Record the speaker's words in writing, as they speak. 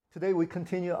Today we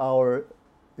continue our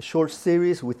short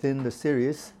series within the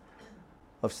series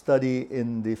of study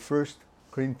in the First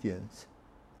Corinthians.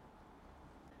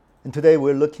 And today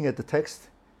we're looking at the text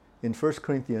in 1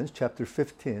 Corinthians chapter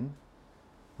 15,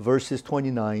 verses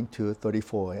 29 to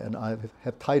 34. And I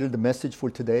have titled the message for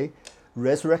today,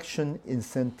 Resurrection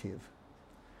Incentive.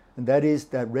 And that is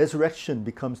that resurrection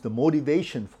becomes the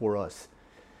motivation for us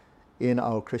in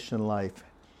our Christian life.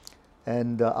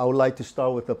 And I would like to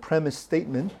start with a premise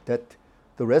statement that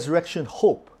the resurrection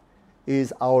hope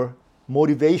is our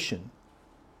motivation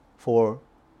for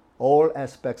all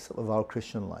aspects of our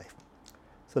Christian life.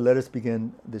 So let us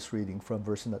begin this reading from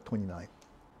verse 29.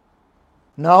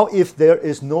 Now, if there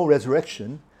is no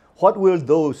resurrection, what will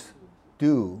those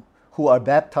do who are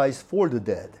baptized for the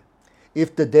dead?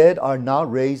 If the dead are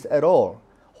not raised at all,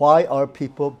 why are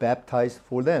people baptized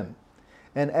for them?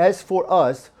 And as for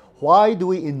us, why do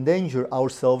we endanger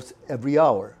ourselves every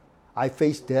hour? I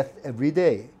face death every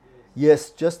day.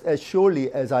 Yes, just as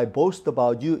surely as I boast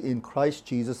about you in Christ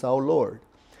Jesus our Lord.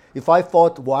 If I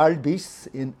fought wild beasts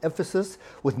in Ephesus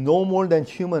with no more than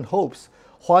human hopes,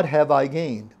 what have I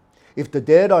gained? If the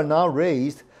dead are not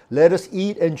raised, let us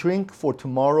eat and drink, for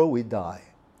tomorrow we die.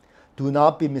 Do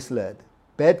not be misled.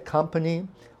 Bad company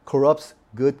corrupts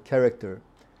good character.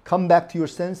 Come back to your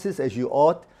senses as you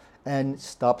ought and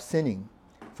stop sinning.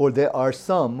 For there are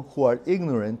some who are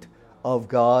ignorant of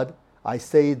God. I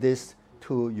say this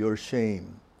to your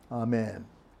shame. Amen.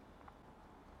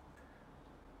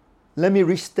 Let me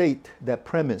restate that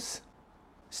premise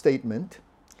statement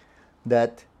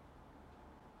that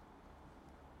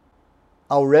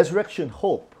our resurrection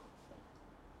hope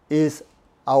is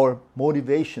our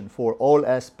motivation for all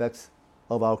aspects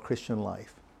of our Christian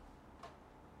life.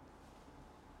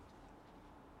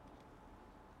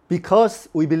 Because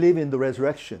we believe in the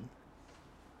resurrection,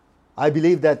 I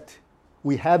believe that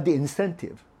we have the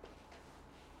incentive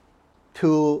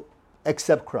to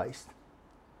accept Christ.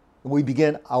 We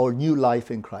begin our new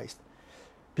life in Christ.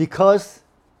 Because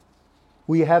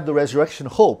we have the resurrection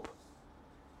hope,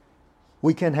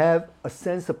 we can have a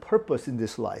sense of purpose in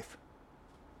this life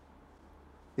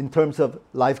in terms of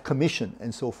life commission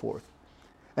and so forth.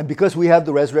 And because we have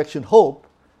the resurrection hope,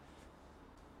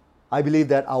 I believe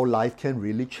that our life can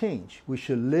really change. We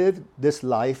should live this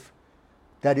life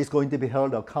that is going to be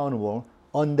held accountable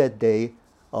on that day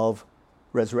of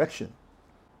resurrection.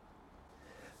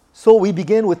 So we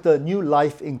begin with the new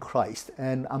life in Christ.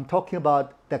 And I'm talking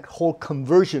about that whole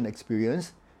conversion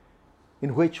experience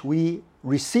in which we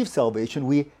receive salvation.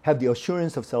 We have the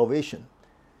assurance of salvation.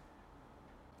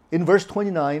 In verse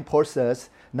 29, Paul says,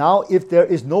 now if there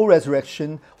is no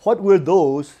resurrection, what will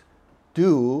those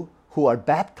do who are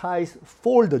baptized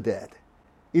for the dead?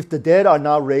 If the dead are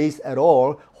not raised at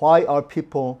all, why are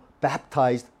people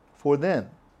baptized for them?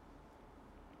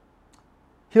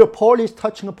 Here Paul is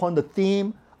touching upon the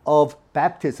theme of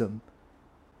baptism,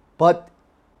 but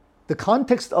the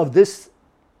context of this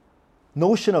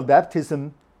notion of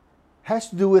baptism has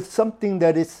to do with something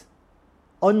that is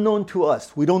unknown to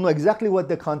us. We don't know exactly what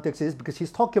the context is because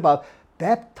he's talking about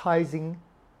baptizing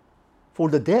for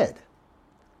the dead.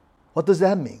 What does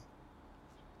that mean?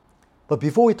 But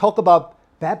before we talk about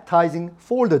baptizing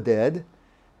for the dead,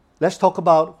 let's talk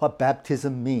about what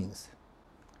baptism means.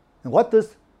 And what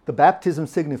does the baptism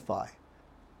signify?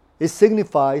 It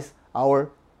signifies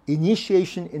our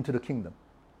initiation into the kingdom.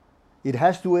 It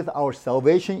has to do with our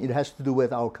salvation. It has to do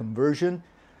with our conversion.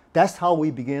 That's how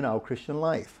we begin our Christian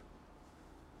life.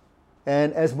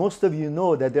 And as most of you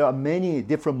know, that there are many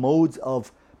different modes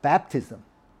of baptism.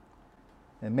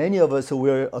 And many of us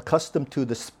we're accustomed to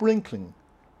the sprinkling.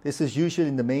 This is usually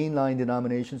in the mainline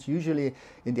denominations, usually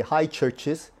in the high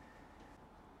churches.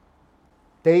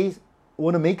 They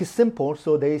want to make it simple,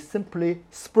 so they simply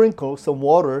sprinkle some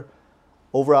water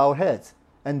over our heads.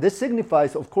 And this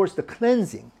signifies, of course, the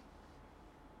cleansing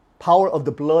power of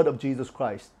the blood of Jesus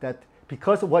Christ. That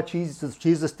because of what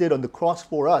Jesus did on the cross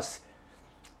for us,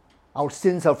 our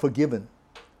sins are forgiven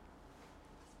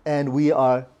and we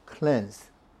are cleansed.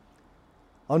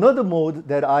 Another mode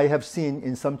that I have seen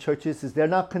in some churches is they're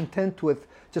not content with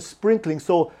just sprinkling,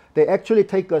 so they actually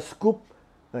take a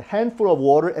handful of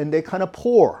water, and they kind of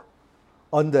pour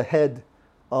on the head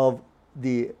of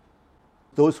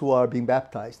those who are being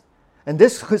baptized. And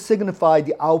this could signify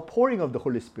the outpouring of the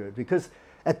Holy Spirit, because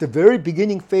at the very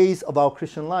beginning phase of our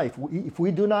Christian life, if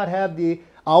we do not have the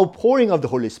outpouring of the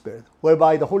Holy Spirit,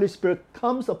 whereby the Holy Spirit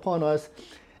comes upon us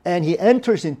and He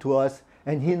enters into us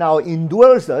and He now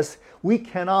indwells us, we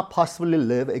cannot possibly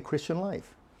live a Christian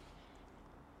life.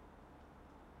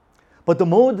 But the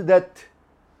mode that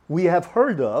we have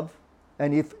heard of,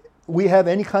 and if we have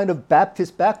any kind of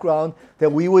Baptist background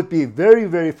that we would be very,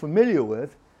 very familiar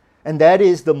with, and that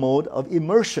is the mode of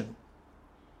immersion.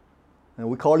 And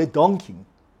we call it dunking.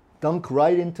 Dunk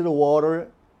right into the water,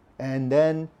 and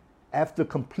then after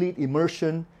complete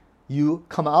immersion, you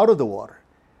come out of the water.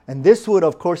 And this would,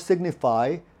 of course,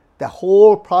 signify the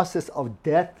whole process of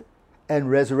death and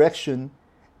resurrection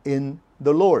in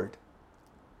the Lord.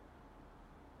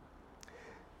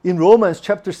 In Romans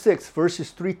chapter 6, verses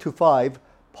 3 to 5,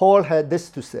 Paul had this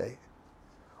to say,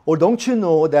 "Or don't you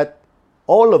know that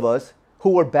all of us who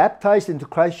were baptized into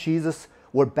Christ Jesus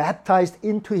were baptized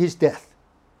into his death?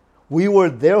 We were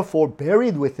therefore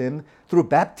buried with him through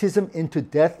baptism into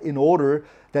death, in order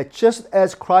that just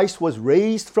as Christ was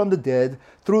raised from the dead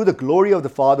through the glory of the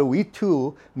Father, we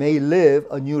too may live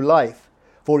a new life.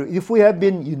 For if we have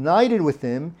been united with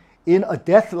him in a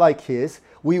death like his,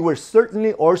 we will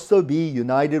certainly also be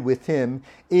united with him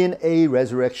in a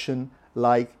resurrection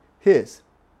like his."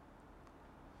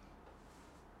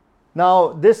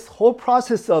 Now, this whole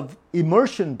process of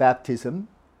immersion baptism,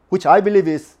 which I believe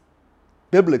is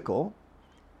biblical,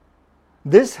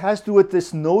 this has to do with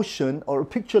this notion or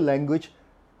picture language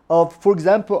of, for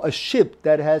example, a ship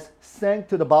that has sank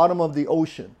to the bottom of the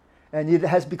ocean. And it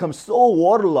has become so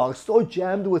waterlogged, so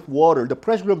jammed with water, the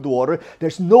pressure of the water,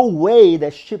 there's no way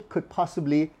that ship could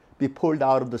possibly be pulled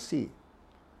out of the sea.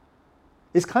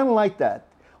 It's kind of like that.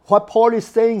 What Paul is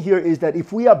saying here is that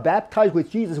if we are baptized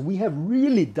with Jesus, we have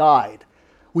really died.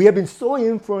 We have been so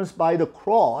influenced by the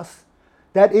cross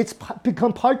that it's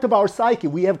become part of our psyche.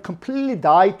 We have completely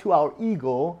died to our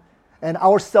ego and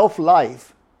our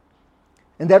self-life.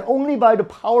 And that only by the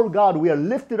power of God we are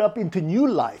lifted up into new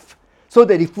life. So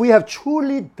that if we have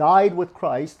truly died with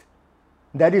Christ,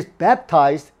 that is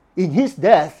baptized in his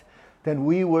death, then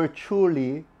we will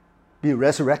truly be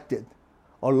resurrected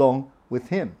along with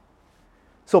him.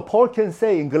 So Paul can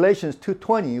say in Galatians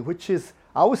 2:20, which is,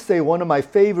 I would say, one of my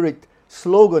favorite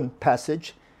slogan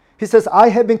passage, he says, "I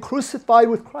have been crucified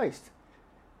with Christ,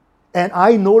 and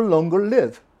I no longer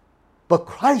live, but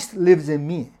Christ lives in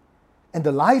me. And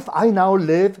the life I now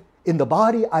live in the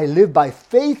body, I live by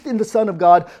faith in the Son of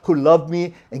God who loved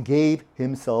me and gave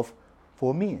himself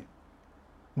for me."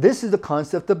 This is the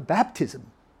concept of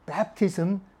baptism.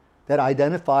 Baptism that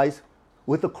identifies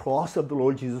with the cross of the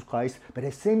Lord Jesus Christ, but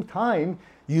at the same time,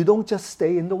 you don't just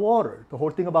stay in the water. The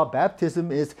whole thing about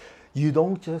baptism is you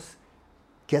don't just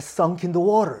get sunk in the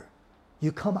water.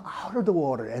 You come out of the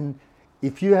water. And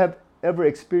if you have ever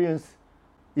experienced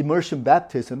immersion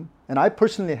baptism, and I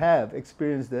personally have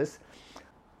experienced this,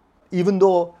 even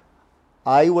though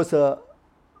I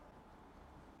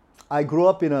grew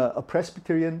up in a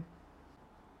Presbyterian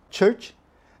church,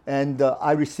 and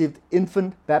I received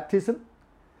infant baptism,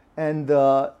 and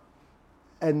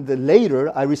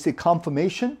later I received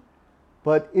confirmation.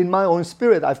 But in my own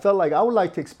spirit, I felt like I would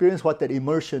like to experience what that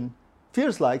immersion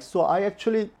feels like, so I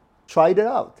actually tried it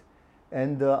out.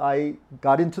 And I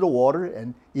got into the water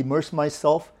and immersed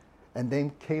myself, and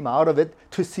then came out of it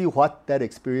to see what that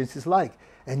experience is like.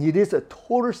 And it is a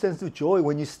total sense of joy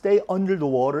when you stay under the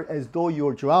water as though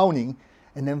you're drowning,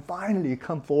 and then finally you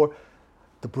come for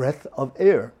the breath of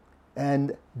air.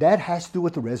 And that has to do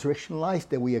with the resurrection life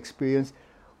that we experience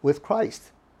with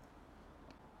Christ.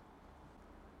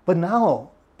 But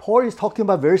now, Paul is talking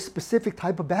about a very specific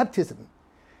type of baptism.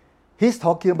 He's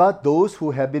talking about those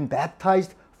who have been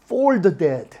baptized for the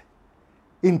dead.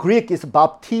 In Greek, it's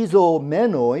baptizo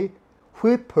menoi,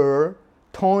 huper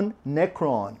ton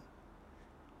nekron.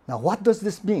 Now, what does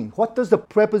this mean? What does the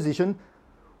preposition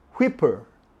whipper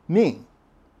mean?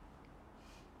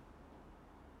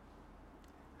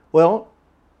 Well,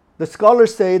 the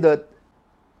scholars say that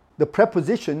the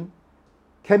preposition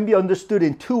can be understood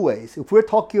in two ways. If we're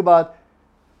talking about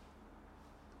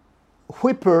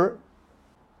whipper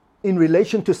in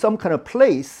relation to some kind of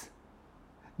place,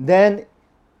 then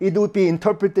it would be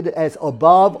interpreted as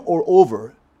above or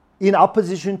over, in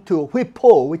opposition to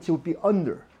whippo, which would be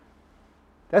under.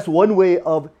 That's one way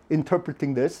of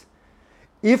interpreting this.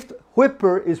 If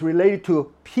whipper is related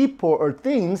to people or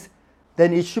things,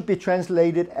 then it should be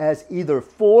translated as either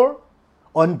for,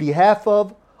 on behalf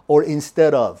of, or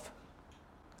instead of.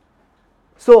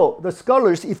 So the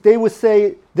scholars, if they would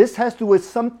say this has to do with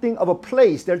something of a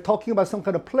place, they're talking about some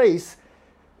kind of place,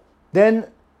 then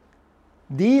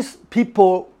these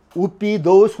people would be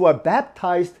those who are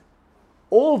baptized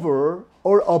over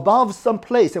or above some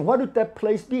place. And what would that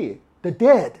place be? The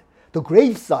dead, the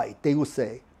gravesite, they would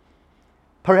say.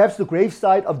 Perhaps the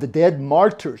gravesite of the dead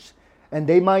martyrs. And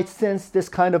they might sense this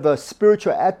kind of a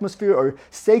spiritual atmosphere or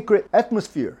sacred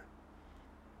atmosphere.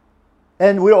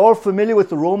 And we're all familiar with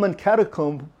the Roman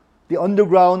catacomb, the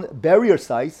underground burial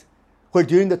sites. where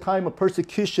during the time of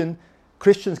persecution,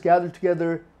 Christians gathered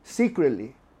together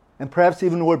secretly and perhaps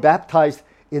even were baptized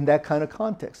in that kind of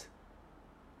context.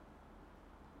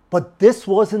 But this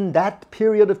wasn't that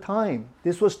period of time.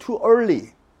 This was too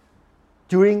early,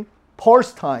 during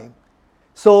Paul's time.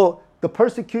 So the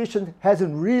persecution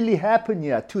hasn't really happened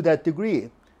yet to that degree.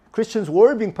 Christians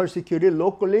were being persecuted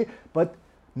locally, but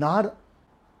not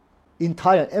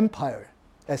entire empire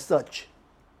as such.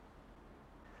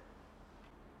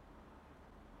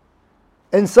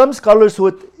 And some scholars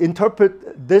would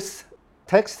interpret this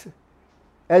text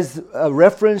as a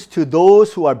reference to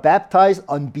those who are baptized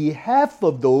on behalf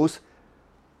of those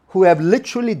who have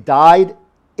literally died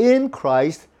in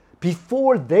Christ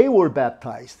before they were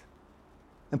baptized.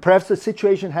 And perhaps the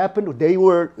situation happened, they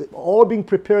were all being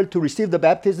prepared to receive the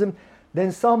baptism,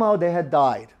 then somehow they had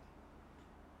died.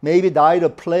 Maybe died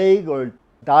of plague or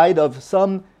died of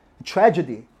some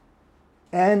tragedy.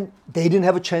 And they didn't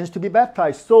have a chance to be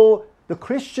baptized. So the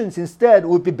Christians instead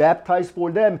would be baptized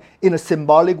for them in a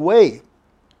symbolic way.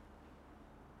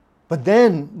 But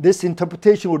then this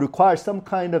interpretation would require some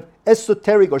kind of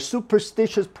esoteric or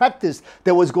superstitious practice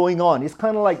that was going on. It's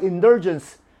kind of like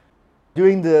indulgence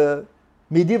during the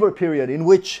medieval period in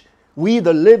which we,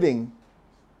 the living,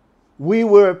 we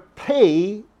were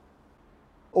pay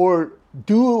or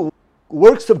do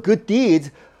works of good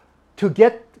deeds to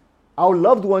get our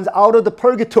loved ones out of the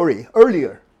purgatory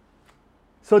earlier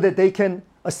so that they can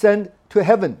ascend to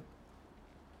heaven.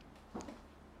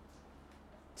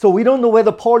 So we don't know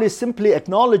whether Paul is simply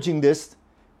acknowledging this,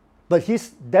 but he's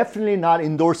definitely not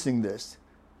endorsing this.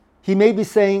 He may be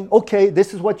saying, okay,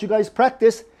 this is what you guys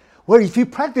practice. Well, if you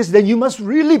practice, then you must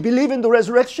really believe in the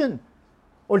resurrection,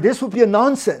 or this would be a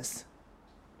nonsense.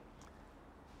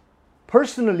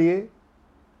 Personally,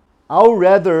 I would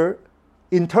rather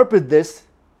interpret this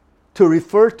to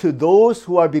refer to those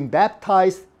who are being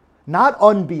baptized not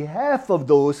on behalf of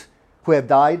those who have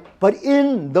died, but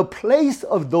in the place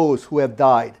of those who have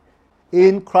died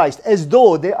in Christ, as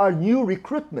though they are new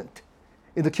recruitment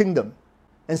in the kingdom.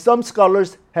 And some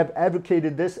scholars have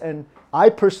advocated this, and I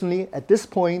personally, at this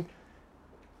point,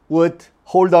 would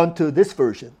hold on to this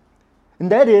version.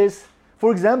 And that is,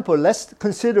 for example, let's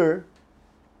consider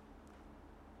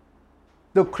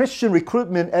the Christian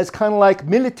recruitment as kind of like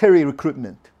military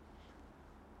recruitment.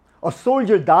 A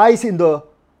soldier dies in the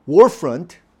war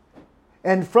front,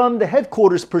 and from the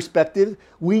headquarters perspective,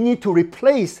 we need to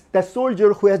replace that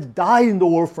soldier who has died in the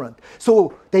war front.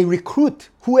 So they recruit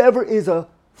whoever is a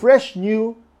fresh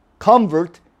new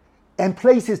convert and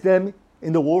places them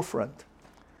in the war front.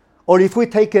 Or if we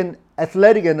take an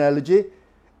athletic analogy,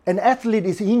 an athlete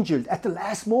is injured at the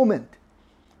last moment.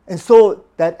 And so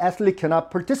that athlete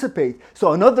cannot participate.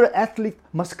 So another athlete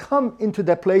must come into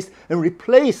that place and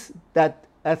replace that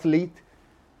athlete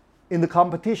in the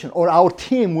competition, or our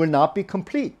team will not be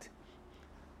complete.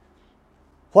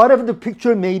 Whatever the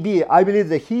picture may be, I believe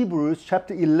the Hebrews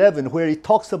chapter 11, where it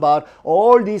talks about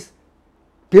all these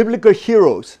biblical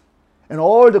heroes and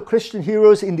all the Christian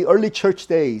heroes in the early church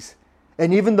days,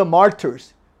 and even the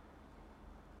martyrs.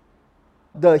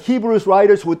 The Hebrews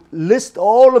writers would list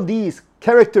all of these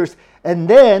characters, and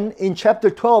then in chapter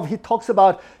 12, he talks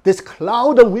about this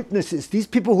cloud of witnesses, these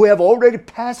people who have already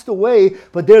passed away,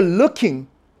 but they're looking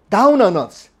down on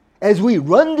us as we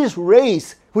run this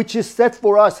race which is set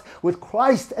for us with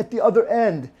Christ at the other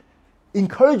end,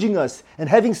 encouraging us and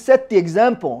having set the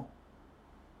example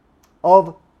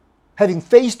of having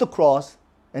faced the cross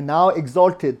and now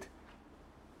exalted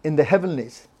in the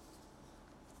heavenlies.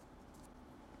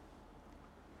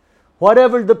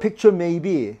 Whatever the picture may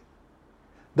be,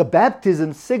 the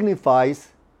baptism signifies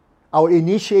our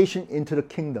initiation into the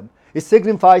kingdom. It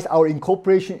signifies our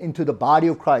incorporation into the body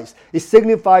of Christ. It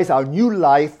signifies our new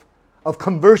life of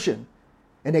conversion,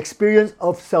 an experience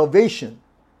of salvation.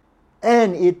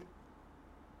 And it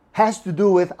has to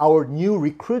do with our new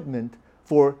recruitment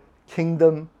for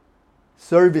kingdom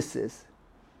services.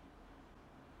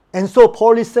 And so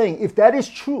Paul is saying, if that is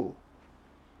true,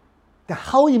 then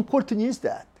how important is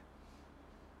that?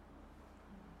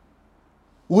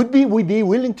 Would we be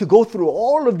willing to go through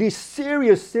all of these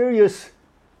serious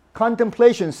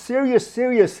contemplation,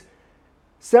 serious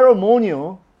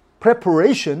ceremonial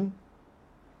preparation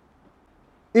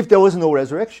if there was no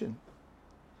resurrection?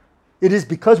 It is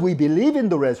because we believe in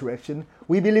the resurrection,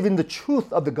 we believe in the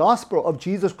truth of the gospel of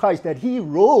Jesus Christ, that He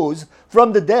rose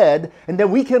from the dead, and that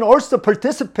we can also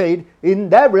participate in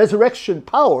that resurrection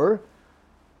power,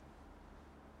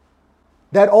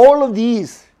 that all of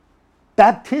these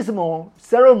baptismal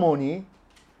ceremony,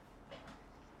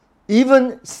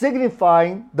 even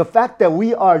signifying the fact that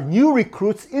we are new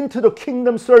recruits into the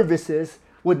kingdom services,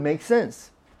 would make sense.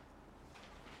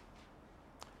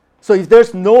 So if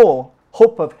there's no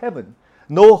hope of heaven,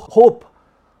 no hope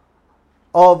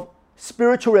of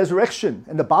spiritual resurrection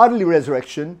and the bodily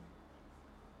resurrection,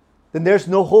 then there's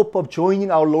no hope of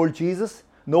joining our Lord Jesus,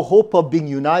 no hope of being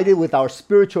united with our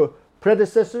spiritual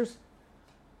predecessors,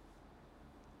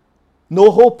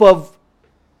 no hope of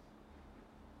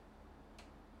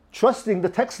trusting the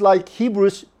text like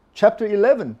Hebrews chapter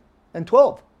 11 and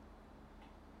 12.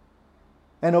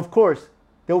 And of course,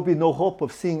 there will be no hope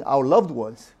of seeing our loved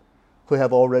ones who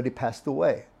have already passed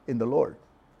away in the Lord.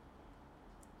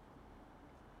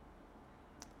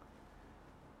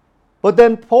 But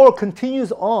then Paul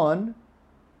continues on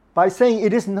by saying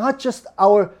it is not just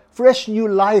our fresh new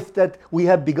life that we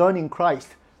have begun in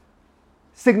Christ,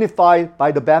 signified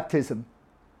by the baptism,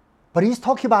 but he's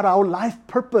talking about our life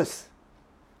purpose.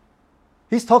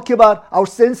 He's talking about our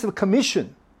sense of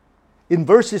commission. In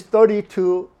verse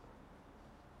 32a,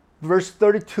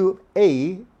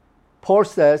 Paul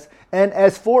says, "And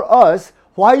as for us,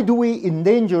 why do we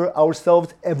endanger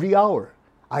ourselves every hour?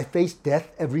 I face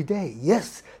death every day.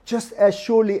 Yes, just as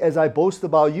surely as I boast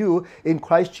about you in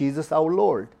Christ Jesus our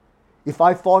Lord. If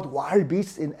I fought wild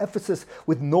beasts in Ephesus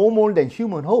with no more than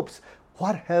human hopes,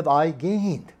 what have I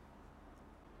gained?"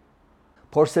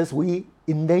 Paul says we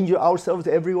endanger ourselves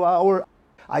every hour.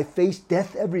 I face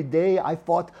death every day. I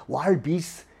fought wild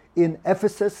beasts in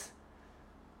Ephesus.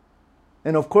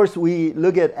 And of course, we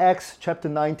look at Acts chapter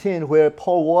 19, where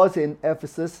Paul was in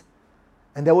Ephesus,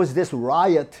 and there was this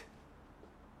riot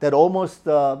that almost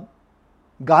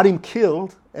got him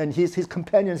killed, and his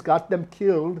companions got them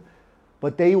killed,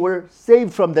 but they were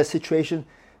saved from that situation.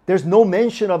 There's no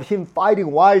mention of him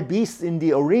fighting wild beasts in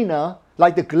the arena,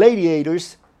 like the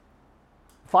gladiators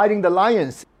fighting the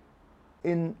lions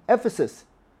in Ephesus.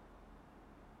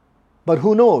 But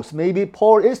who knows? Maybe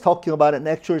Paul is talking about an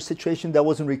actual situation that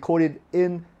wasn't recorded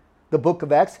in the book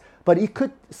of Acts, but it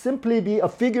could simply be a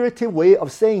figurative way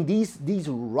of saying these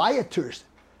rioters,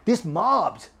 these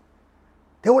mobs,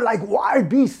 they were like wild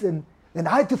beasts, and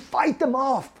I had to fight them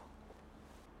off.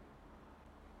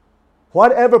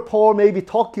 Whatever Paul may be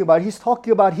talking about, he's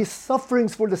talking about his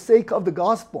sufferings for the sake of the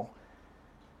gospel.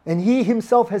 And he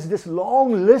himself has this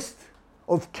long list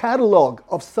of catalog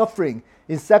of suffering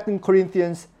in 2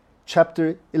 Corinthians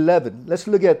chapter 11. Let's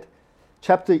look at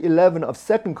chapter 11 of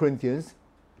 2 Corinthians,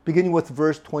 beginning with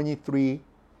verse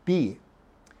 23b.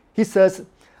 He says,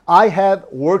 "I have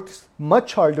worked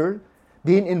much harder,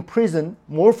 been in prison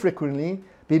more frequently,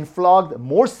 been flogged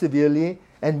more severely,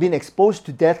 and been exposed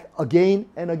to death again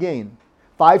and again.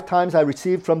 5 times I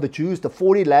received from the Jews the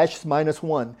 40 lashes minus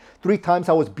 1. 3 times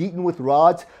I was beaten with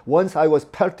rods. Once I was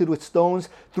pelted with stones.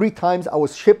 3 times I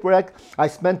was shipwrecked. I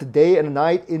spent a day and a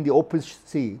night in the open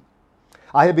sea.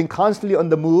 I have been constantly on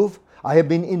the move. I have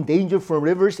been in danger from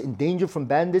rivers, in danger from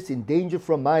bandits, in danger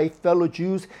from my fellow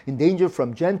Jews, in danger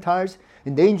from Gentiles,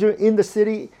 in danger in the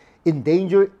city, in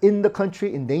danger in the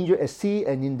country, in danger at sea,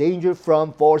 and in danger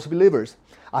from false believers.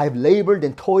 I have labored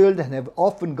and toiled and have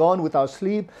often gone without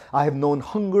sleep. I have known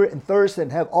hunger and thirst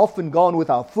and have often gone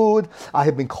without food. I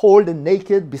have been cold and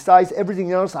naked. Besides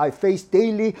everything else, I face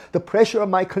daily the pressure of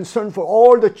my concern for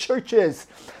all the churches."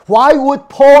 Why would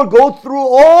Paul go through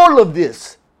all of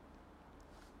this?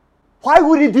 Why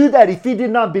would he do that if he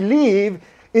did not believe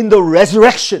in the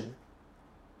resurrection?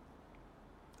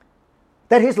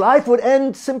 That his life would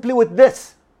end simply with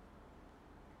this.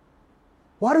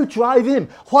 What would drive him?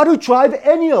 What would drive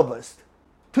any of us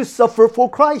to suffer for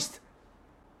Christ?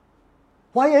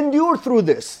 Why endure through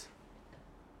this?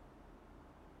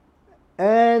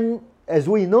 And as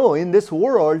we know, in this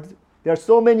world, there are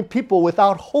so many people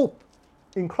without hope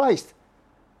in Christ.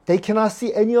 They cannot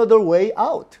see any other way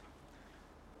out.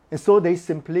 And so they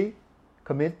simply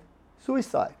commit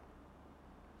suicide.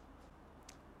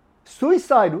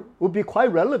 Suicide would be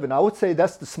quite relevant. I would say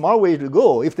that's the smart way to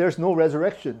go if there's no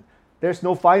resurrection. There's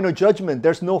no final judgment.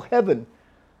 There's no heaven.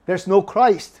 There's no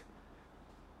Christ.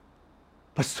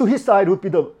 But suicide would be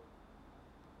the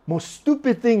most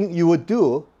stupid thing you would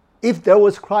do if there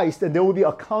was Christ and there would be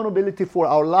accountability for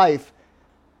our life.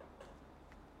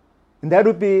 And that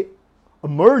would be a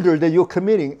murder that you're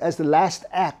committing as the last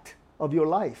act of your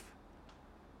life.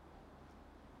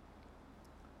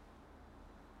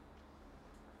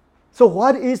 So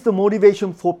what is the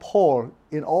motivation for Paul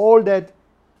in all that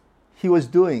he was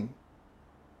doing?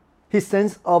 His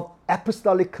sense of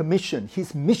apostolic commission,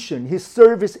 his mission, his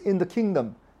service in the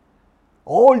kingdom.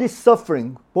 All this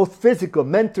suffering, both physical,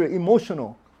 mental,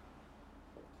 emotional.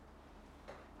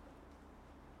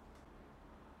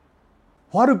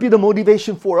 What would be the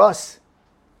motivation for us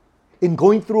in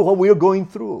going through what we're going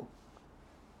through?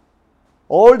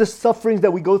 All the sufferings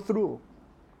that we go through.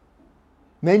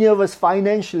 Many of us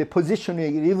financially,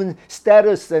 positionally, even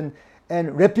status and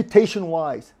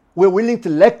reputation-wise, we're willing to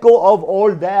let go of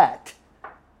all that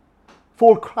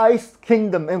for Christ's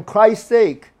kingdom and Christ's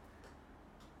sake.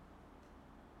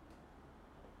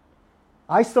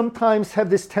 I sometimes have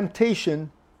this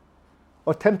temptation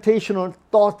or temptational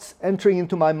thoughts entering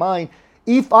into my mind.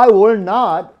 If I were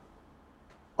not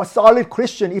a solid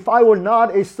Christian, if I were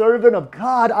not a servant of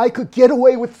God, I could get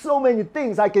away with so many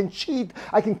things. I can cheat,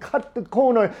 I can cut the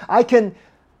corner, I can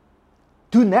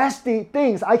do nasty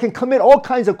things, I can commit all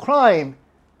kinds of crime.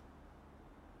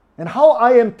 And how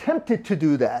I am tempted to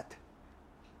do that.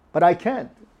 But I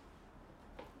can't.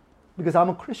 Because I'm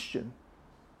a Christian.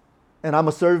 And I'm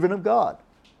a servant of God.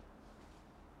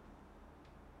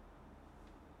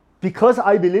 Because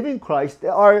I believe in Christ,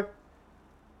 there are a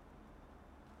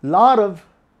lot of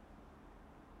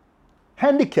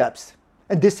handicaps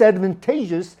and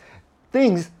disadvantageous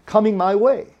things coming my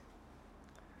way.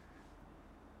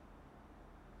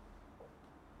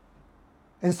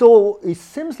 And so it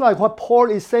seems like what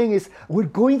Paul is saying is we're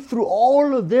going through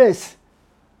all of this.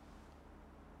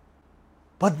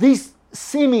 But this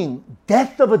seeming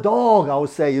death of a dog, I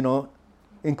would say,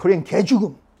 in Korean,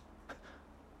 개죽음.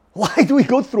 Why do we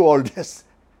go through all this?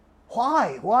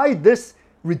 Why? Why this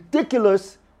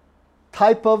ridiculous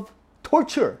type of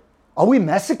torture? Are we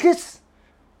masochists?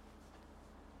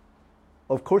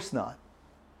 Of course not.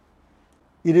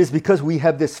 It is because we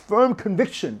have this firm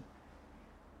conviction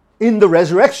in the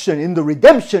resurrection, in the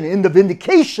redemption, in the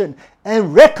vindication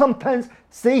and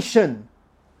recompensation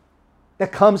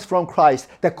that comes from Christ.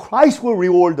 That Christ will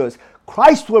reward us.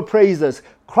 Christ will praise us.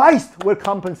 Christ will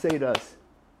compensate us.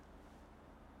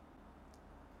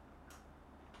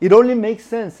 It only makes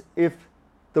sense if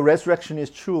the resurrection is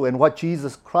true and what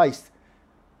Jesus Christ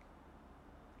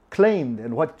claimed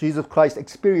and what Jesus Christ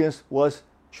experienced was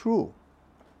true.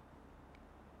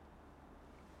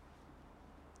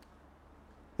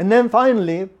 And then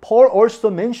finally, Paul also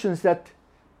mentions that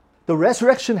the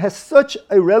resurrection has such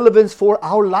a relevance for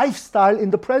our lifestyle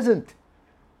in the present.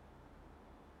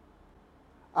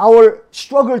 Our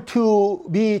struggle to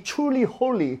be truly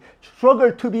holy,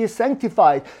 struggle to be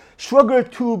sanctified, struggle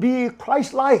to be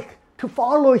Christ-like, to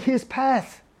follow His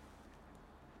path.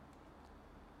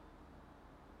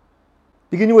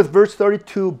 Beginning with verse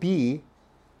 32b,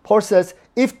 Paul says,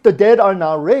 if the dead are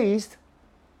not raised,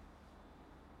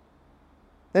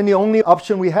 then the only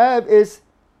option we have is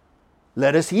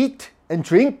let us eat and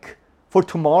drink, for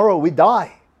tomorrow we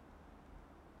die.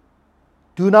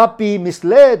 Do not be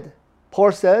misled,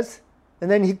 Paul says.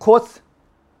 And then he quotes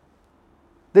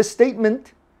this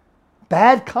statement,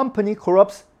 bad company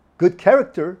corrupts good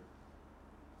character.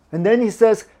 And then he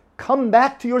says, come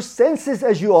back to your senses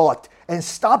as you ought and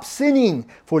stop sinning,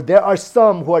 for there are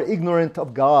some who are ignorant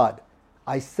of God.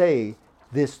 I say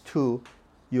this to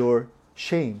your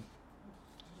shame.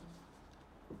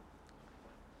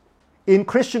 In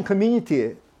Christian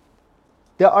community,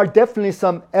 there are definitely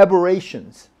some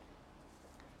aberrations.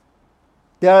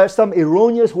 There are some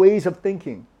erroneous ways of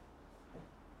thinking.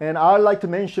 And I'd like to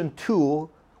mention two,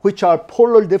 which are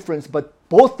polar difference, but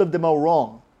both of them are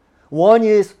wrong. One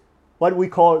is what we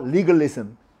call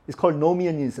legalism. It's called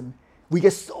Nomianism. We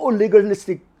get so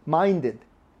legalistic minded.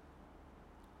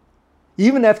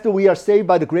 Even after we are saved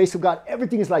by the grace of God,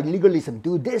 everything is like legalism.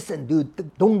 Do this and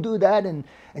don't do that, and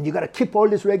you got to keep all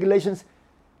these regulations.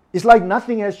 It's like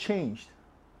nothing has changed.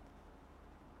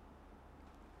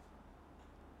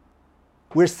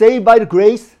 We're saved by the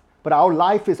grace, but our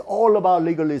life is all about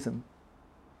legalism.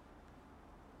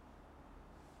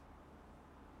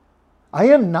 I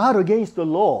am not against the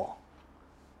law.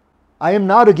 I am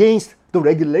not against the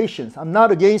regulations. I'm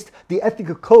not against the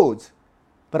ethical codes.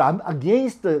 But I'm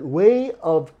against the way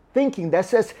of thinking that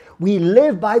says we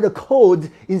live by the codes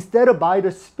instead of by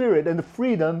the Spirit and the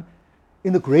freedom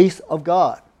in the grace of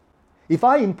God. If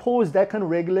I impose that kind of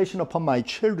regulation upon my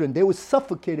children, they would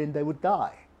suffocate and they would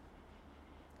die.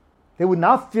 They would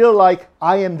not feel like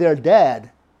I am their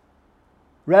dad.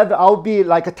 Rather, I would be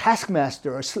like a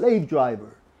taskmaster or slave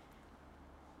driver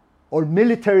or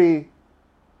military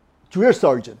drill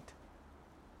sergeant.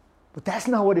 But that's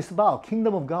not what it's about.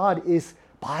 Kingdom of God is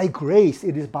by grace.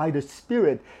 It is by the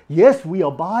Spirit. Yes, we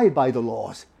abide by the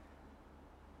laws.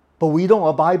 But we don't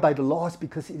abide by the laws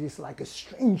because it is like a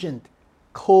stringent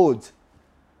code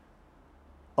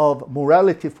of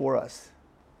morality for us.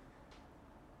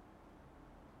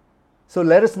 So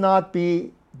let us not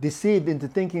be deceived into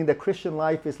thinking that Christian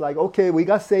life is like, okay, we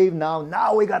got saved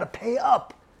now we got to pay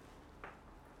up.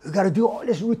 We got to do all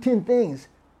these routine things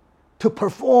to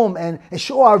perform and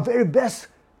show our very best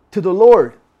to the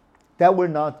Lord. That will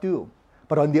not do.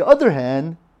 But on the other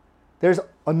hand, there's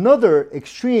another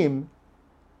extreme,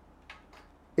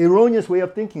 erroneous way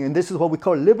of thinking, and this is what we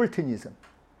call libertinism.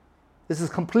 This is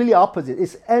completely opposite.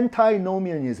 It's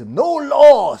antinomianism. No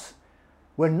laws.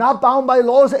 We're not bound by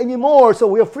laws anymore, so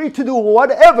we're free to do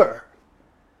whatever.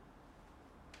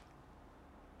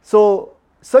 So,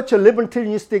 such a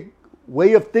libertinistic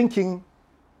way of thinking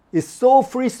is so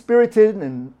free-spirited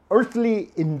and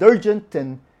earthly indulgent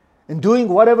and doing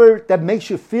whatever that makes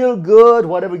you feel good,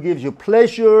 whatever gives you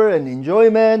pleasure and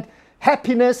enjoyment,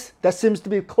 happiness. That seems to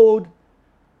be a code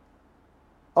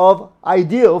of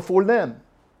ideal for them.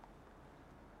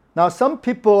 Now, some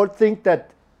people think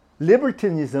that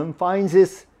libertinism finds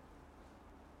its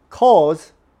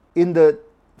cause in the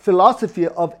philosophy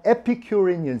of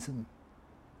Epicureanism.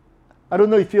 I don't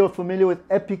know if you're familiar with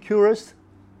Epicurus,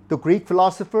 the Greek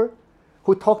philosopher,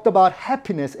 who talked about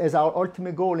happiness as our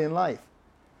ultimate goal in life.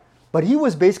 But he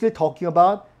was basically talking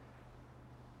about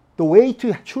the way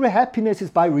to true happiness is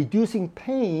by reducing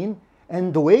pain,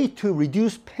 and the way to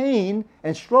reduce pain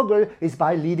and struggle is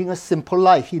by leading a simple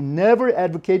life. He never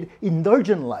advocated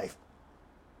indulgent life.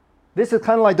 This is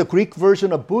kind of like the Greek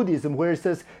version of Buddhism, where it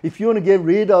says if you want to get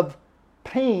rid of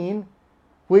pain,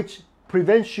 which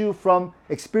prevents you from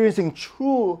experiencing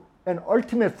true and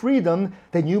ultimate freedom,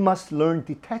 then you must learn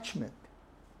detachment.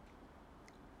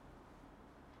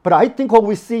 But I think what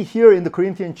we see here in the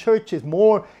Corinthian church is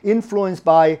more influenced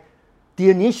by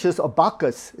Dionysius of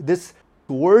Bacchus, this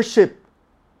worship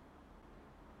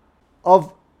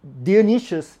of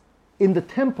Dionysius in the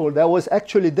temple that was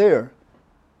actually there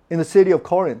in the city of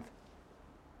Corinth.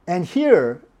 And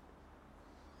here,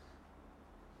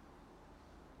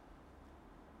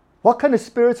 what kind of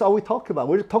spirits are we talking about?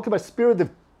 We're talking about spirit of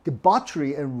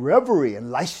debauchery and revelry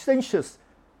and licentious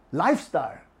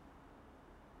lifestyle.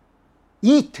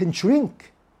 Eat and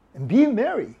drink and be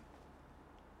merry.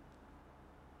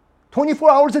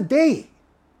 24 hours a day.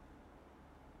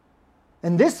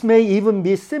 And this may even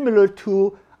be similar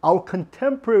to our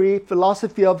contemporary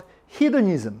philosophy of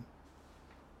hedonism.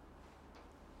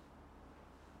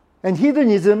 And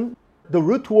hedonism, the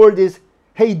root word is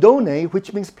heidone,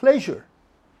 which means pleasure.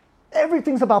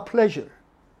 Everything's about pleasure.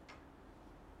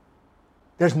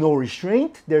 There's no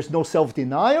restraint, there's no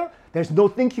self-denial, there's no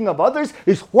thinking of others.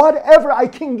 It's whatever I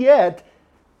can get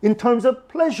in terms of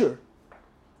pleasure.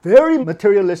 Very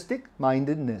materialistic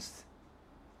mindedness.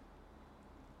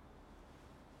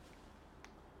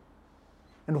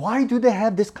 And why do they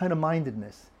have this kind of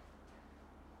mindedness?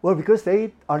 Well, because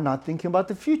they are not thinking about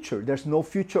the future. There's no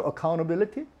future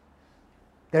accountability.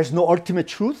 There's no ultimate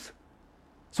truth.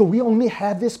 So we only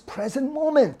have this present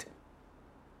moment.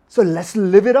 So let's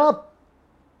live it up.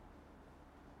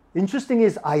 Interesting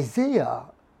is Isaiah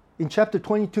in chapter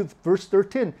 22, verse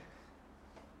 13.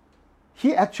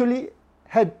 He actually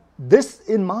had this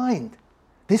in mind,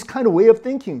 this kind of way of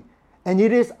thinking. And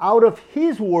it is out of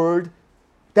his word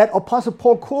that Apostle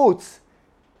Paul quotes.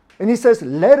 And he says,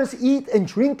 let us eat and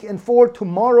drink, and for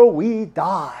tomorrow we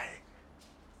die.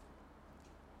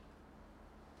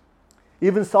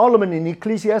 Even Solomon in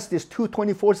Ecclesiastes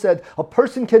 2:24 said, a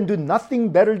person can do nothing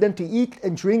better than to eat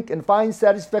and drink and find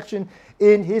satisfaction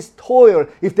in his toil.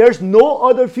 If there's no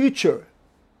other future,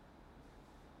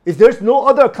 if there's no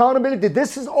other accountability,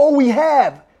 this is all we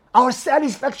have. Our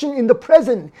satisfaction in the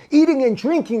present, eating and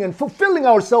drinking and fulfilling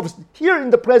ourselves here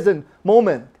in the present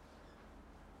moment.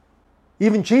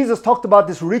 Even Jesus talked about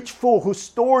this rich fool who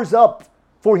stores up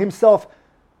for himself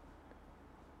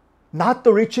not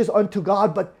the riches unto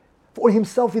God, but for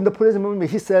himself in the present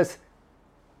moment. He says,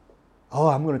 oh,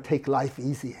 I'm going to take life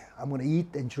easy. I'm going to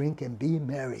eat and drink and be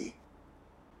merry.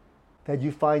 That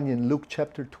you find in Luke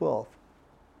chapter 12.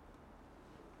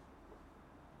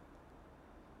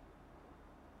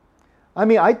 I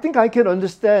mean, I think I can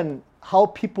understand how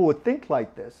people would think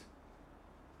like this.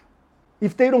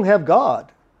 If they don't have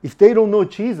God, if they don't know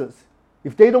Jesus,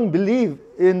 if they don't believe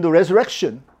in the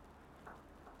resurrection,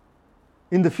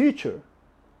 in the future,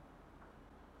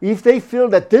 if they feel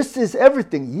that this is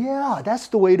everything, yeah, that's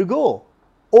the way to go.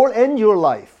 Or end your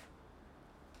life.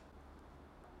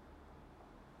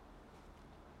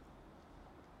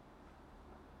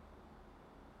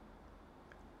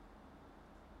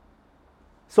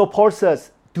 So Paul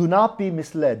says, do not be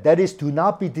misled. That is, do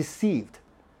not be deceived.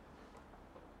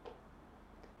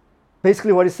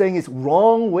 Basically what he's saying is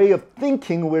wrong way of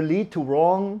thinking will lead to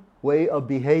wrong way of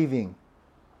behaving.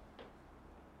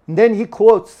 And then he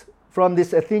quotes from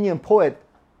this Athenian poet,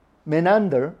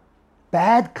 Menander,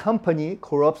 bad company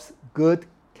corrupts good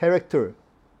character.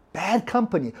 Bad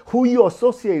company, who you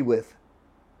associate with.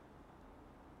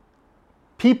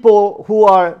 People who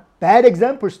are bad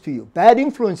examples to you, bad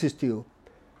influences to you.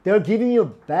 They're giving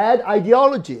you bad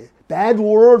ideology, bad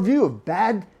worldview,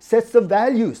 bad sets of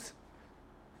values,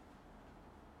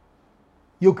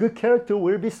 your good character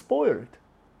will be spoiled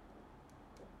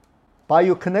by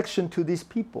your connection to these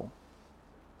people.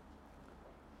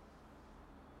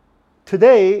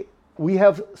 Today, we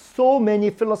have so many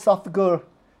philosophical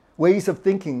ways of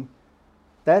thinking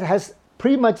that has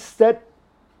pretty much set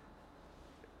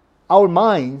our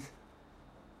minds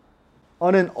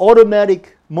on an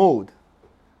automatic mode.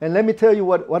 And let me tell you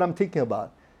what I'm thinking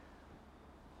about.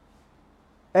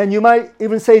 And you might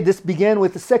even say this began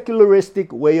with a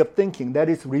secularistic way of thinking, that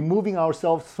is, removing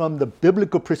ourselves from the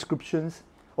biblical prescriptions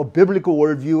or biblical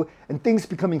worldview and things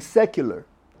becoming secular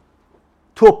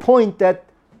to a point that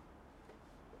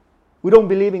we don't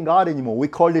believe in God anymore. We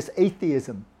call this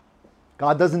atheism.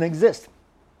 God doesn't exist.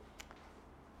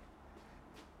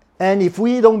 And if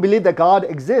we don't believe that God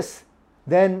exists,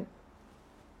 then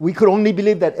we could only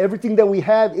believe that everything that we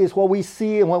have is what we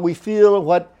see and what we feel and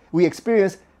what we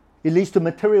experience. It leads to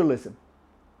materialism.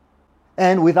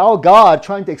 And without God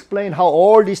trying to explain how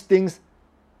all these things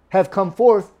have come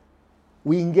forth,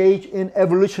 we engage in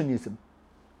evolutionism.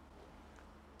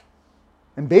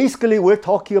 And basically, we're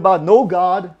talking about no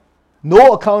God,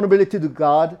 no accountability to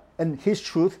God and His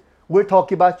truth. We're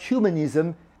talking about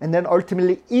humanism and then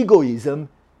ultimately egoism,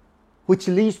 which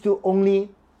leads to only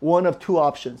one of two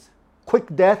options: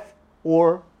 quick death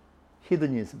or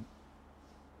hedonism.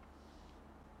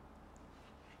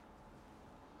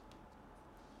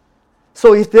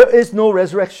 So if there is no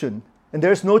resurrection and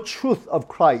there's no truth of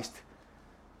Christ,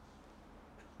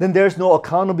 then there's no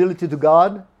accountability to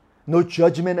God, no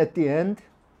judgment at the end.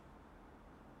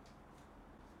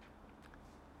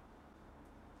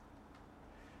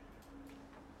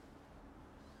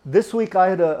 This week I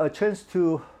had a chance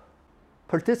to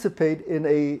participate in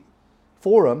a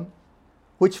forum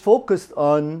which focused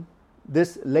on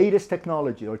this latest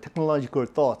technology or technological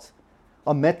thoughts,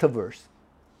 a metaverse.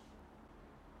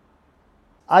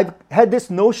 I've had this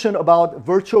notion about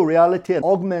virtual reality and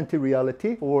augmented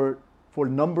reality for a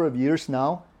number of years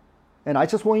now, and I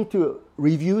just wanted to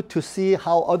review to see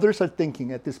how others are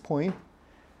thinking at this point.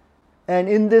 And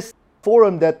in this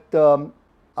forum that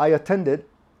I attended,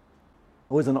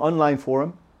 it was an online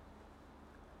forum,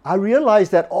 I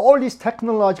realized that all these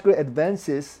technological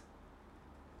advances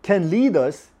can lead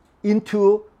us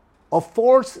into a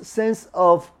false sense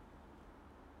of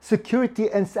security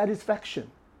and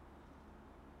satisfaction.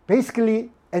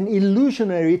 Basically, an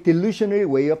delusionary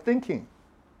way of thinking.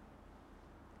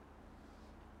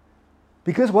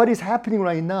 Because what is happening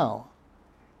right now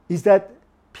is that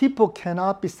people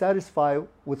cannot be satisfied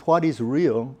with what is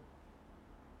real,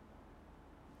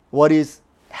 what is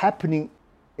happening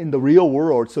in the real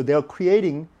world. So they're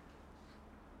creating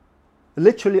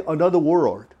literally another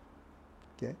world.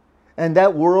 Okay? And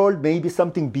that world may be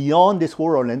something beyond this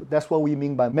world, and that's what we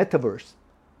mean by metaverse.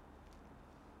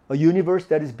 A universe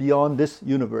that is beyond this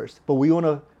universe. But we want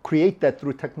to create that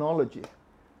through technology.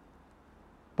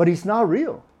 But it's not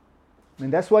real.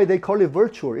 And that's why they call it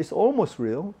virtual. It's almost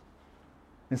real.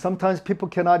 And sometimes people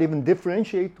cannot even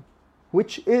differentiate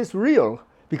which is real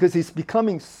because it's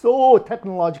becoming so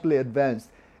technologically advanced.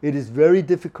 It is very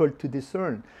difficult to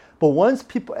discern. But once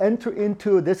people enter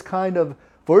into this kind of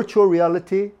virtual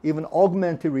reality, even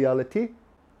augmented reality,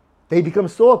 they become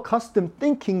so accustomed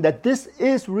thinking that this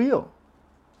is real.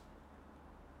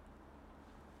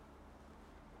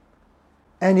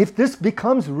 And if this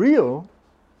becomes real,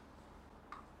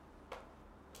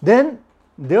 then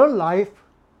their life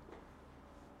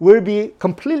will be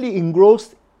completely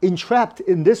engrossed, entrapped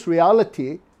in this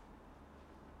reality.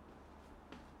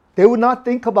 They would not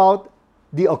think about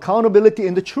the accountability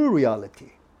in the true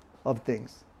reality of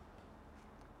things.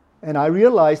 And I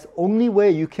realized only way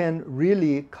you can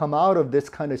really come out of this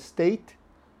kind of state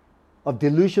of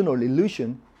delusion or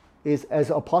illusion is, as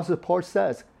Apostle Paul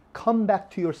says, come back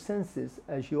to your senses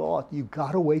as you ought. You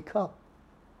got to wake up.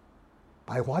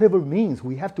 By whatever means,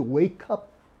 we have to wake up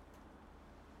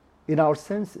in our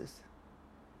senses.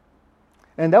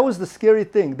 And that was the scary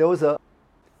thing. There was a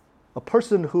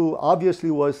person who obviously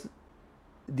was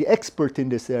the expert in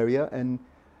this area, and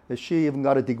she even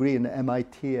got a degree in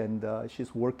MIT, and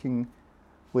she's working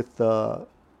with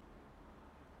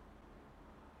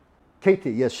KT.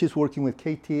 Yes, she's working with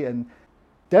KT, and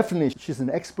definitely she's an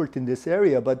expert in this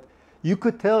area, but you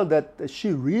could tell that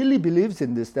she really believes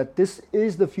in this, that this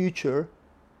is the future.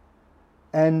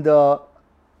 And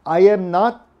I am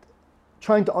not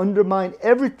trying to undermine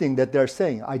everything that they're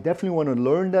saying. I definitely want to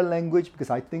learn that language because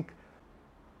I think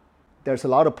there's a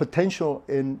lot of potential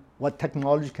in what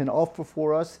technology can offer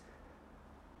for us.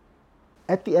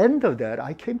 At the end of that,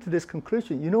 I came to this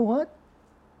conclusion, you know what?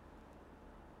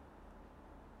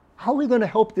 how are we going to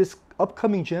help this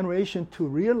upcoming generation to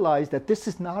realize that this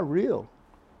is not real?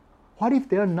 What if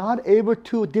they're not able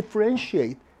to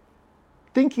differentiate,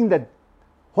 thinking that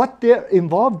what they're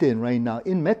involved in right now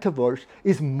in metaverse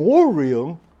is more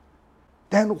real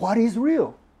than what is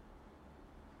real?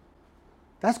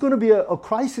 That's going to be a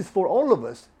crisis for all of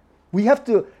us. We have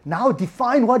to now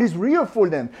define what is real for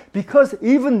them, because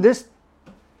even this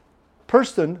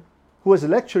person who was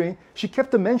lecturing, she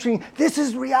kept mentioning, this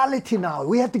is reality now.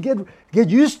 We have to get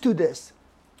used to this.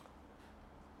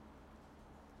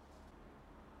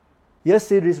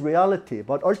 Yes, it is reality,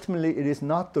 but ultimately it is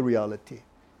not the reality.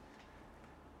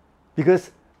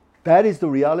 Because that is the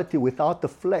reality without the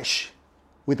flesh,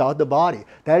 without the body.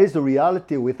 That is the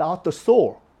reality without the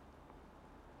soul.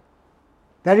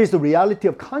 That is the reality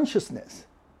of consciousness.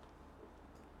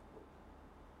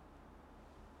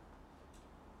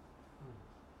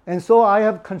 And so I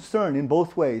have concern in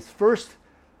both ways. First,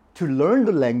 to learn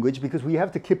the language, because we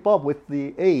have to keep up with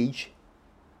the age.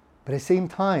 But at the same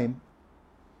time,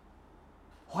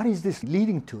 what is this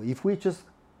leading to? If we just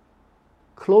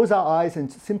close our eyes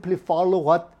and simply follow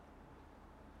what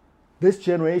this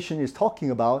generation is talking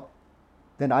about,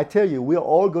 then I tell you, we are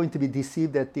all going to be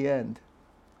deceived at the end.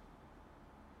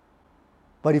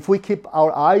 But if we keep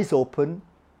our eyes open,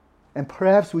 and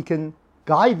perhaps we can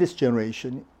guide this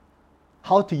generation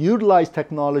how to utilize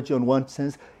technology in one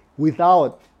sense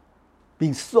without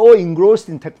being so engrossed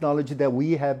in technology that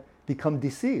we have become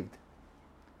deceived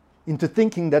into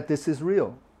thinking that this is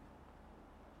real.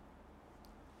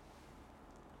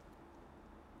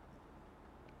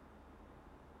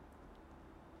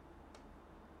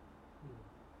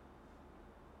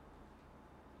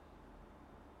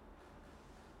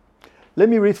 Let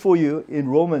me read for you in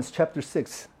Romans chapter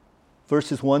 6,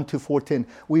 verses 1 to 14.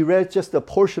 We read just a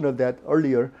portion of that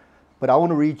earlier, but I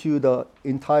want to read you the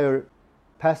entire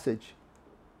passage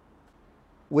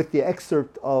with the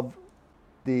excerpt of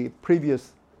the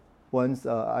previous ones.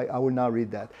 I will not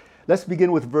read that. Let's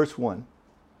begin with verse 1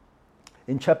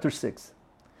 in chapter 6.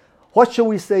 What shall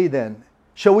we say then?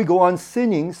 Shall we go on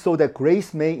sinning so that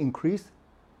grace may increase?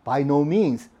 By no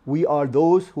means. We are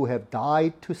those who have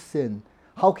died to sin.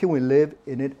 How can we live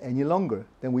in it any longer?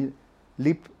 Then we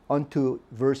leap onto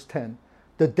verse 10.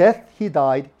 The death he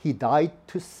died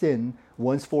to sin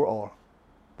once for all.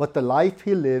 But the life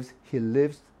he lives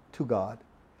to God.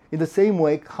 In the same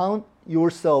way, count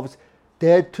yourselves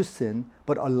dead to sin,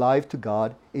 but alive to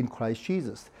God in Christ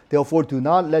Jesus. Therefore, do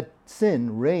not let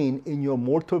sin reign in your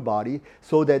mortal body,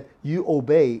 so that you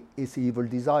obey its evil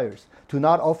desires. Do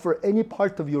not offer any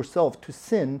part of yourself to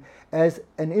sin as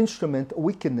an instrument of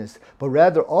wickedness, but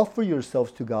rather offer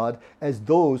yourselves to God as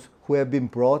those who have been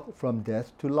brought from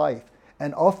death to life.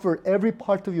 And offer every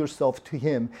part of yourself to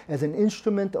him as an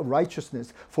instrument of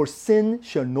righteousness. For sin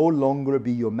shall no longer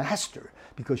be your master,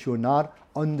 because you are not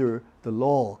under the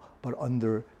law, but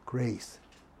under grace.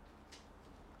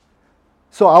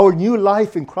 So our new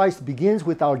life in Christ begins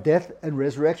with our death and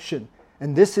resurrection.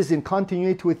 And this is in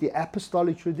continuity with the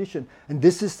apostolic tradition. And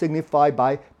this is signified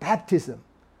by baptism.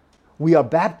 We are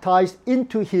baptized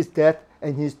into his death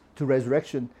and his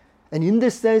resurrection. And in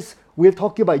this sense, we're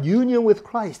talking about union with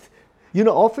Christ. You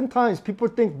know, oftentimes people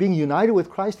think being united with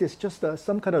Christ is just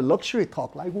some kind of luxury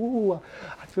talk, like, ooh,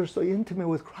 I feel so intimate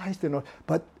with Christ.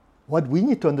 But what we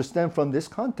need to understand from this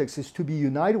context is to be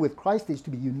united with Christ is to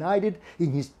be united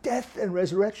in his death and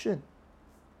resurrection.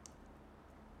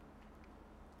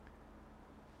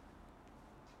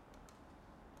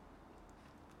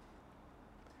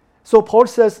 So Paul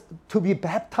says to be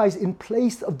baptized in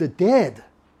place of the dead.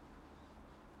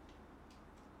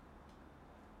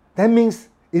 That means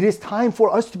it is time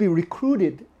for us to be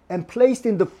recruited and placed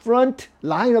in the front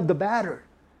line of the battle.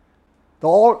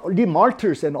 All the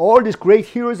martyrs and all these great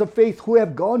heroes of faith who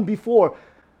have gone before,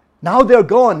 now they're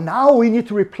gone. Now we need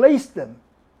to replace them.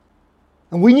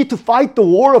 And we need to fight the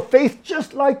war of faith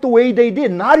just like the way they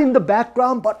did, not in the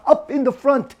background, but up in the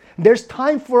front. There's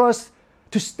time for us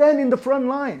to stand in the front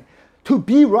line, to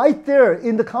be right there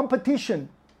in the competition,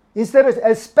 instead of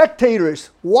as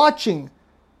spectators watching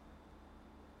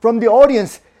from the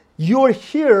audience. You're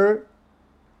here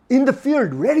in the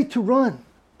field, ready to run.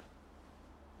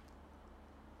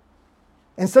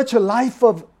 And such a life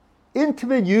of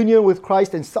intimate union with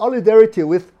Christ and solidarity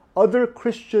with other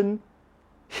Christian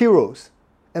heroes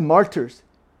and martyrs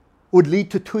would lead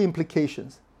to two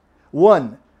implications.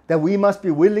 One, that we must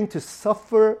be willing to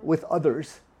suffer with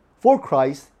others for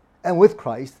Christ and with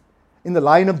Christ in the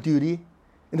line of duty,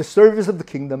 in the service of the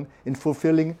kingdom, in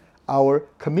fulfilling our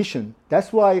commission.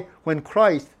 That's why when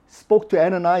Christ spoke to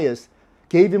Ananias,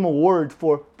 gave him a word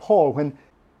for Paul, when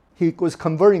he was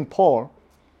converting Paul,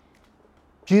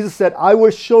 Jesus said, I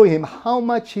will show him how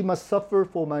much he must suffer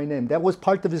for my name. That was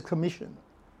part of his commission.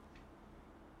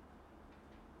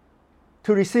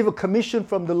 To receive a commission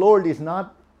from the Lord is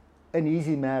not an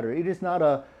easy matter. It is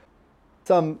not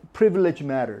some privileged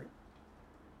matter.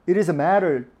 It is a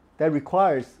matter that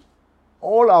requires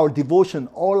all our devotion,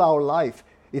 all our life.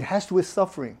 It has to do with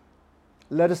suffering.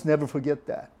 Let us never forget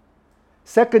that.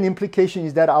 Second implication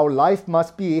is that our life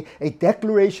must be a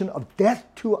declaration of death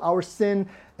to our sin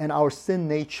and our sin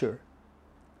nature.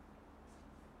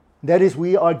 That is,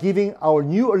 we are giving our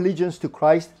new allegiance to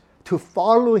Christ to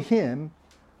follow him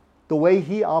the way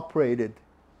he operated,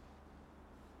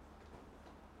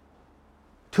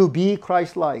 to be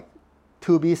Christ-like,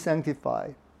 to be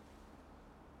sanctified.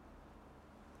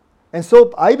 And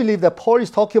so I believe that Paul is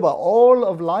talking about all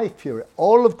of life here,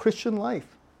 all of Christian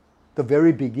life. The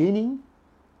very beginning,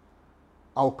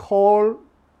 our call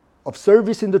of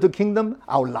service into the kingdom,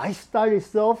 our lifestyle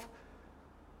itself,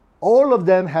 all of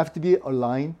them have to be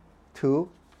aligned to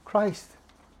Christ.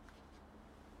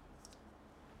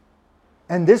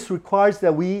 And this requires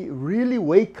that we really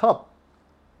wake up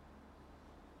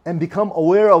and become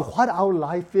aware of what our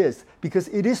life is, because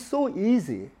it is so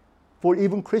easy for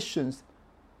even Christians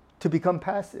to become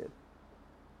passive.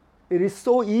 It is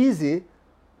so easy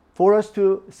for us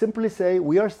to simply say,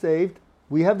 we are saved,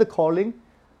 we have the calling,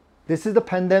 this is the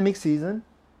pandemic season,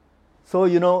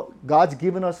 so God's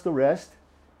given us the rest,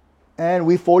 and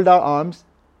we fold our arms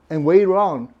and wait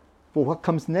around for what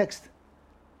comes next.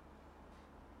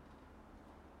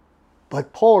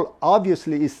 But Paul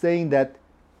obviously is saying that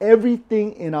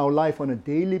everything in our life on a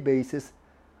daily basis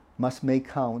must make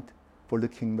count for the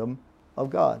kingdom of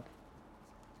God.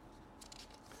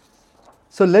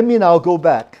 So let me now go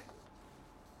back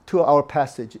to our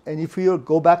passage. And if we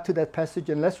go back to that passage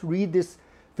and let's read this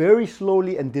very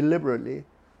slowly and deliberately,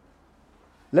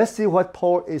 let's see what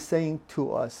Paul is saying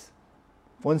to us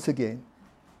once again,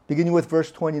 beginning with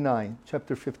verse 29,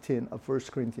 chapter 15 of 1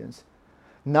 Corinthians.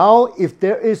 Now, if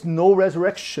there is no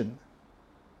resurrection,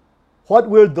 what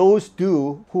will those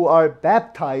do who are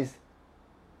baptized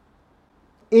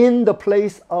in the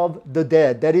place of the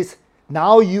dead? That is,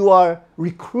 now you are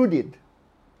recruited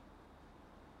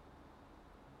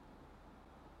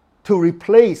to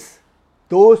replace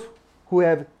those who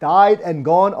have died and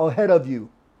gone ahead of you.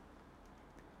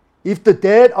 If the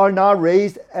dead are not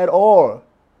raised at all,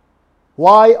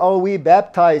 why are we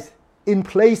baptized in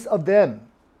place of them?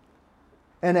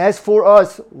 And as for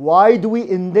us, why do we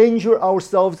endanger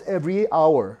ourselves every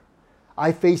hour?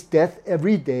 I face death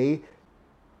every day.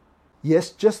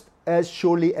 Yes, just as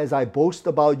surely as I boast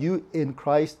about you in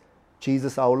Christ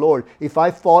Jesus our Lord. If I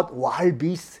fought wild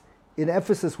beasts in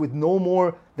Ephesus with no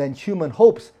more than human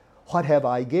hopes, what have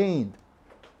I gained?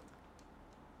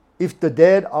 If the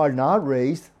dead are not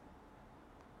raised,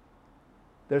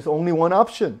 there's only one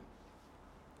option.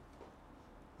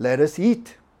 Let us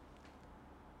eat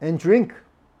and drink,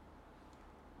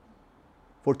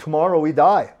 for tomorrow we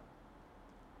die.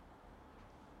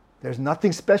 There's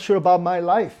nothing special about my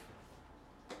life.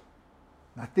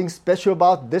 Nothing special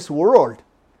about this world.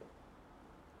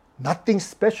 Nothing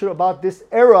special about this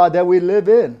era that we live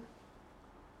in.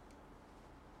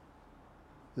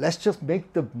 Let's just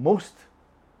make the most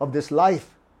of this life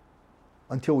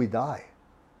until we die.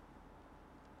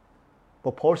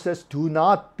 But Paul says, do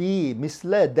not be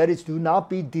misled. That is, do not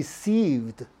be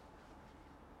deceived.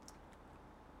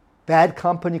 Bad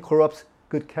company corrupts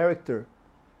good character.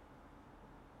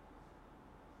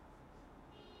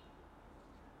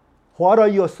 What are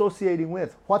you associating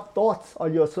with? What thoughts are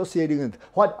you associating with?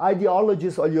 What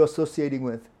ideologies are you associating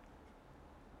with?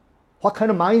 What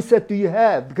kind of mindset do you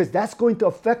have? Because that's going to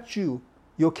affect you,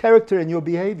 your character and your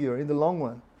behavior in the long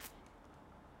run.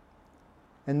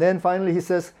 And then finally he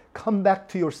says, come back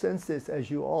to your senses as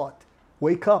you ought.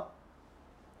 Wake up.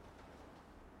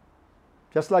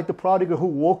 Just like the prodigal who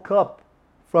woke up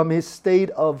from his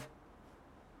state of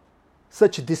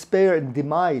such despair and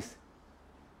demise,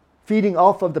 feeding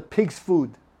off of the pig's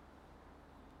food.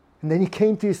 And then he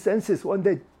came to his senses one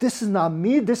day. This is not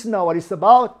me. This is not what it's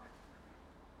about.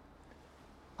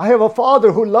 I have a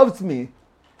Father who loves me.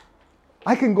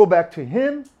 I can go back to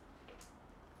him.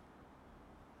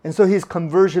 And so his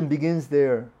conversion begins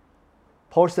there.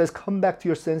 Paul says, come back to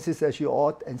your senses as you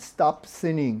ought and stop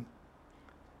sinning.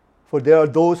 For there are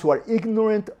those who are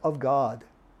ignorant of God.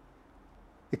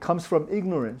 It comes from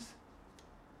ignorance.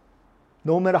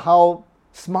 No matter how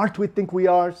smart we think we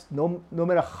are, no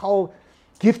matter how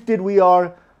gifted we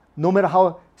are, no matter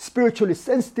how spiritually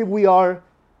sensitive we are,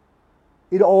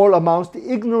 it all amounts to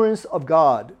ignorance of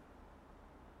God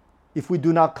if we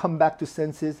do not come back to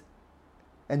senses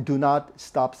and do not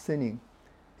stop sinning.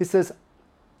 He says,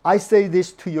 I say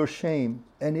this to your shame.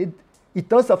 And it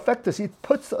does affect us. It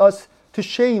puts us to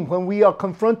shame when we are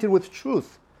confronted with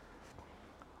truth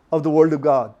of the Word of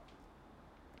God.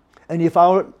 And if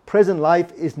our present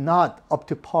life is not up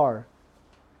to par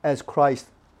as Christ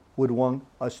would want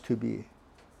us to be.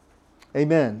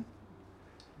 Amen.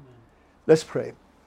 Let's pray.